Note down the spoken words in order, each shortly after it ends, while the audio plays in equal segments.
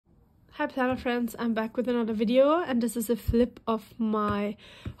Hi planner friends, I'm back with another video, and this is a flip of my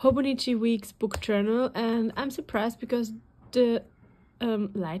Hobonichi Weeks book journal, and I'm surprised because the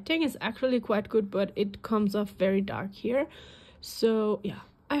lighting is actually quite good, but it comes off very dark here. So yeah,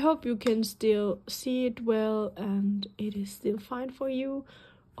 I hope you can still see it well and it is still fine for you.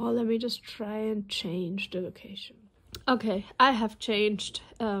 Or let me just try and change the location. Okay, I have changed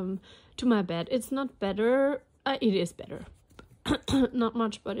to my bed. It's not better, it is better. Not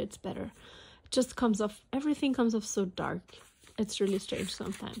much, but it's better. It just comes off, everything comes off so dark. It's really strange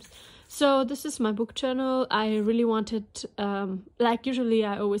sometimes. So this is my book journal. I really wanted, like usually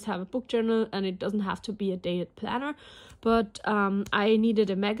I always have a book journal and it doesn't have to be a dated planner, but I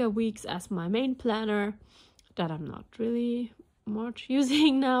needed a Mega Weeks as my main planner that I'm not really much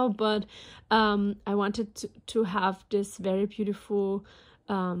using now, but I wanted to have this very beautiful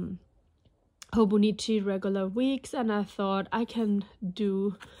Hobonichi regular weeks, and I thought I can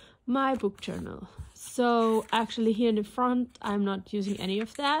do my book journal. So actually here in the front I'm not using any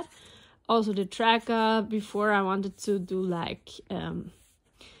of that. Also the tracker, before I wanted to do like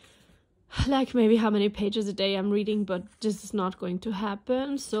maybe how many pages a day I'm reading, but this is not going to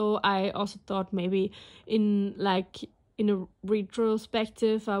happen. So I also thought maybe in a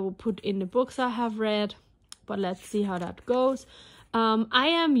retrospective I will put in the books I have read, but let's see how that goes. I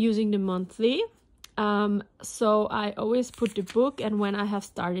am using the monthly, so I always put the book and when I have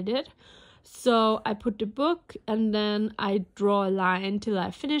started it. So I put the book and then I draw a line till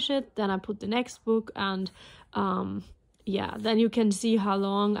I finish it, then I put the next book, and yeah, then you can see how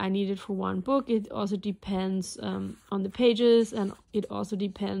long I needed for one book. It also depends on the pages, and it also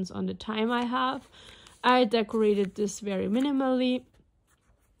depends on the time I have. I decorated this very minimally.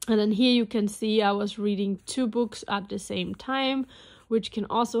 And then here you can see I was reading 2 books at the same time, which can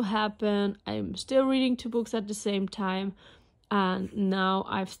also happen. I'm still reading 2 books at the same time. And now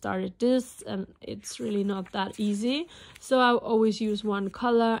I've started this and it's really not that easy. So I always use one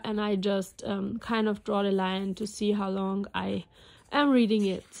color and I just kind of draw the line to see how long I am reading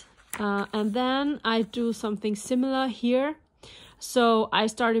it. And then I do something similar here. So I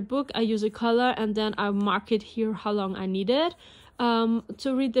start a book, I use a color, and then I mark it here how long I need it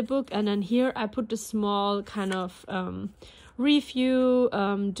to read the book. And then here I put the small kind of review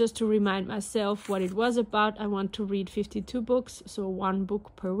just to remind myself what it was about. I want to read 52 books, so 1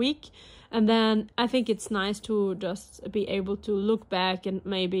 book per week. And then I think it's nice to just be able to look back, and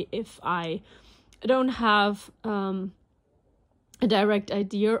maybe if I don't have a direct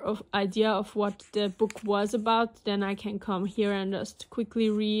idea of what the book was about, then I can come here and just quickly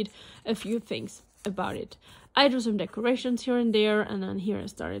read a few things about it. I do some decorations here and there, and then here I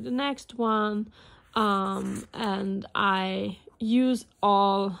started the next one, and I use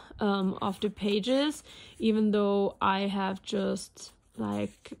all of the pages, even though I have just I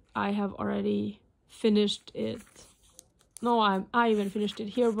have already finished it. No, I even finished it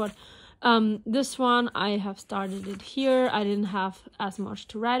here, but this one I have started it here. I didn't have as much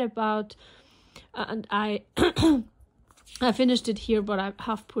to write about, and I I finished it here, but I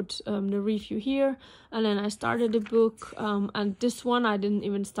have put the review here, and then I started the book, and this one I didn't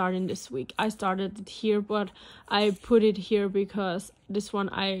even start in this week. I started it here, but I put it here because this one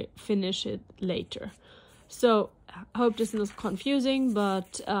I finish it later. So I hope this is not confusing,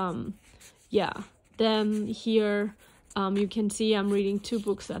 but yeah, then here you can see I'm reading 2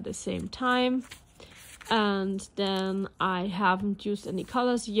 books at the same time, and then I haven't used any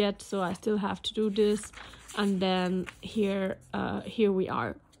colors yet, so I still have to do this. And then here we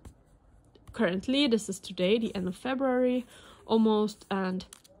are currently. This is today, the end of February almost, and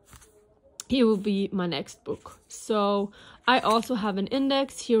here will be my next book. So I also have an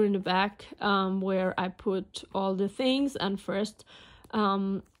index here in the back where I put all the things. And first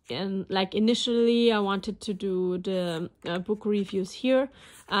and like initially I wanted to do the book reviews here,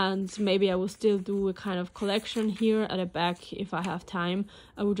 and maybe I will still do a kind of collection here at the back if I have time.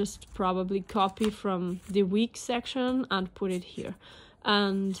 I will just probably copy from the week section and put it here.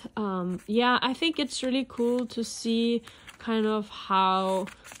 And yeah, I think it's really cool to see kind of how,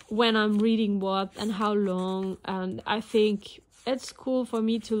 when I'm reading what and how long, and I think it's cool for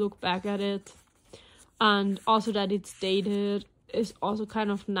me to look back at it, and also that it's dated is also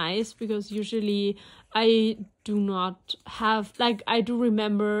kind of nice, because usually I do not have, like, I do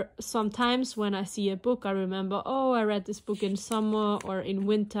remember sometimes when I see a book, I remember, oh, I read this book in summer or in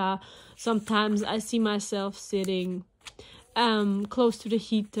winter. Sometimes I see myself sitting close to the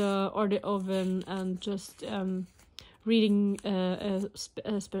heater or the oven and just reading a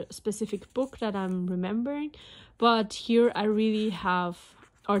specific book that I'm remembering. But here I really have,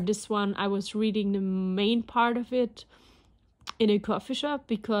 or this one I was reading the main part of it in a coffee shop,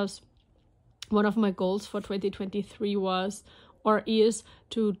 because one of my goals for 2023 was or is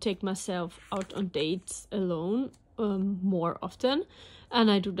to take myself out on dates alone more often. And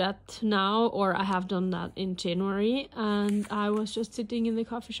I do that now, or I have done that in January, and I was just sitting in the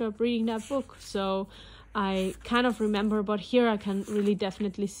coffee shop reading that book. So I kind of remember, but here I can really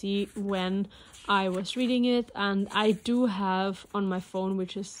definitely see when I was reading it. And I do have on my phone,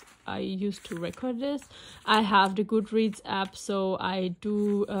 which is I used to record this, I have the Goodreads app, so I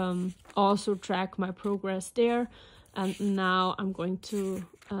do also track my progress there. And now I'm going to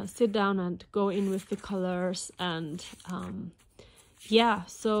sit down and go in with the colors. And yeah,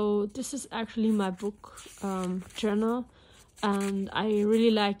 so this is actually my book journal, and I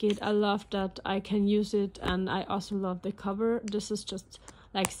really like it. I love that I can use it, and I also love the cover. This is just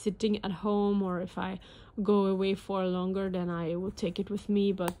like sitting at home, or if I go away for longer, then I will take it with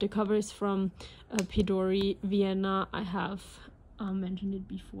me. But the cover is from Pidori Vienna. I have mentioned it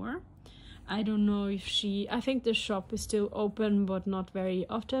before. I don't know if I think the shop is still open, but not very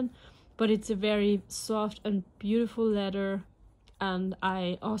often. But it's a very soft and beautiful leather. And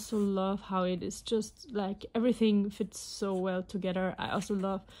I also love how it is just like everything fits so well together. I also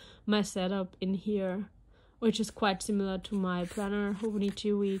love my setup in here, which is quite similar to my planner,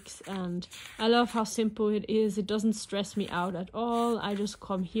 Hobonichi Weeks. And I love how simple it is. It doesn't stress me out at all. I just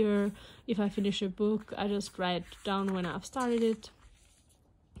come here. If I finish a book, I just write down when I've started it.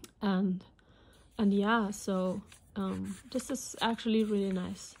 And yeah, so this is actually really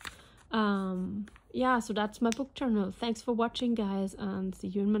nice. Yeah, so that's my book journal. Thanks for watching, guys, and see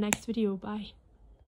you in my next video. Bye.